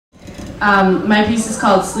My piece is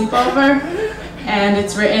called Sleepover, and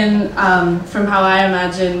it's written from how I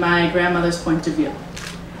imagine my grandmother's point of view.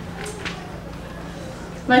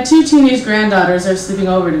 My 2 teenage granddaughters are sleeping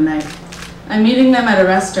over tonight. I'm meeting them at a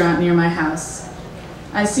restaurant near my house.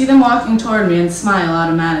 I see them walking toward me and smile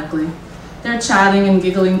automatically. They're chatting and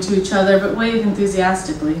giggling to each other, but wave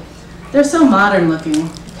enthusiastically. They're so modern looking,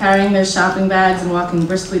 carrying their shopping bags and walking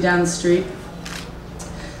briskly down the street.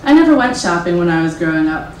 I never went shopping when I was growing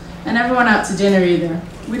up. I never went out to dinner either.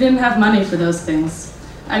 We didn't have money for those things.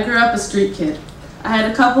 I grew up a street kid. I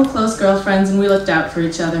had a couple close girlfriends and we looked out for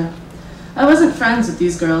each other. I wasn't friends with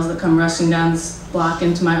these girls that come rushing down this block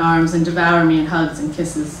into my arms and devour me in hugs and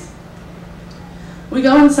kisses. We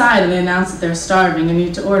go inside and they announce that they're starving and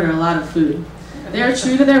need to order a lot of food. They are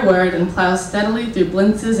true to their word and plow steadily through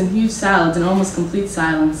blintzes and huge salads in almost complete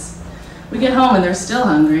silence. We get home and they're still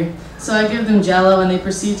hungry, so I give them Jell-O and they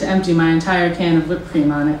proceed to empty my entire can of whipped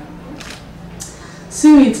cream on it.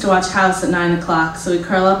 Sue needs to watch House at 9 o'clock, so we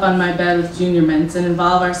curl up on my bed with Junior Mints and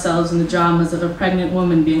involve ourselves in the dramas of a pregnant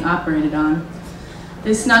woman being operated on.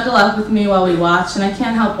 They snuggle up with me while we watch, and I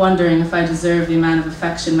can't help wondering if I deserve the amount of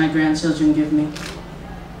affection my grandchildren give me.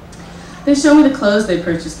 They show me the clothes they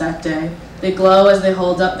purchased that day. They glow as they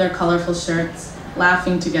hold up their colorful shirts,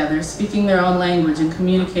 laughing together, speaking their own language and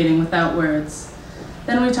communicating without words.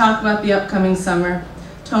 Then we talk about the upcoming summer.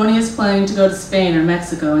 Toni is planning to go to Spain or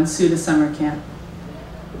Mexico and Sue to summer camp.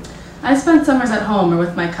 I spent summers at home or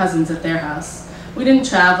with my cousins at their house. We didn't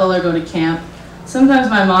travel or go to camp. Sometimes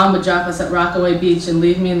my mom would drop us at Rockaway Beach and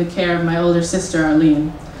leave me in the care of my older sister,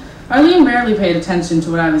 Arlene. Arlene rarely paid attention to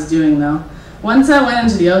what I was doing, though. Once I went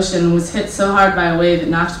into the ocean and was hit so hard by a wave it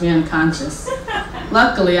knocked me unconscious.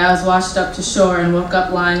 Luckily, I was washed up to shore and woke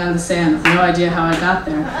up lying on the sand with no idea how I got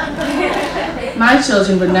there. My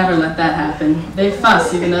children would never let that happen. They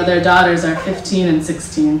fuss even though their daughters are 15 and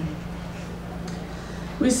 16.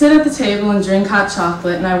 We sit at the table and drink hot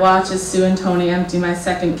chocolate, and I watch as Sue and Toni empty my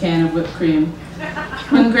second can of whipped cream.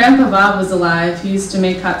 When Grandpa Bob was alive, he used to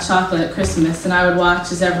make hot chocolate at Christmas, and I would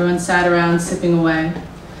watch as everyone sat around sipping away.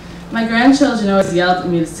 My grandchildren always yelled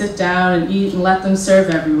at me to sit down and eat and let them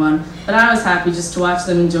serve everyone, but I was happy just to watch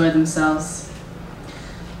them enjoy themselves.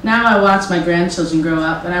 Now I watch my grandchildren grow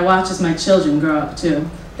up, and I watch as my children grow up too.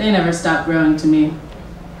 They never stop growing to me.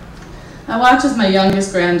 I watch as my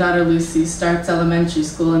youngest granddaughter Lucy starts elementary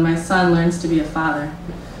school and my son learns to be a father.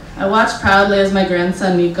 I watch proudly as my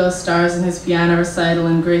grandson Nico stars in his piano recital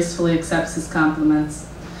and gracefully accepts his compliments.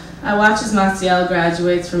 I watch as Maciel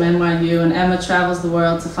graduates from NYU and Emma travels the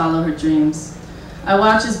world to follow her dreams. I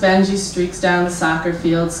watch as Benji streaks down the soccer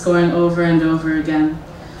field, scoring over and over again.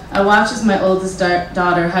 I watch as my oldest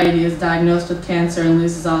daughter Heidi is diagnosed with cancer and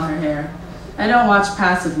loses all her hair. I don't watch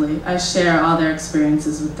passively, I share all their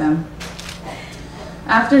experiences with them.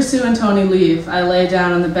 After Sue and Toni leave, I lay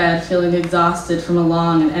down on the bed feeling exhausted from a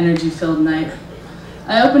long and energy-filled night.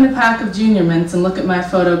 I open a pack of Junior Mints and look at my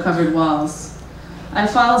photo-covered walls. I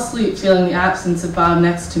fall asleep feeling the absence of Bob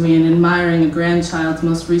next to me and admiring a grandchild's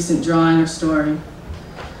most recent drawing or story.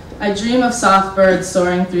 I dream of soft birds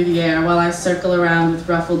soaring through the air while I circle around with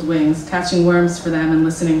ruffled wings, catching worms for them and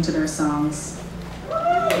listening to their songs.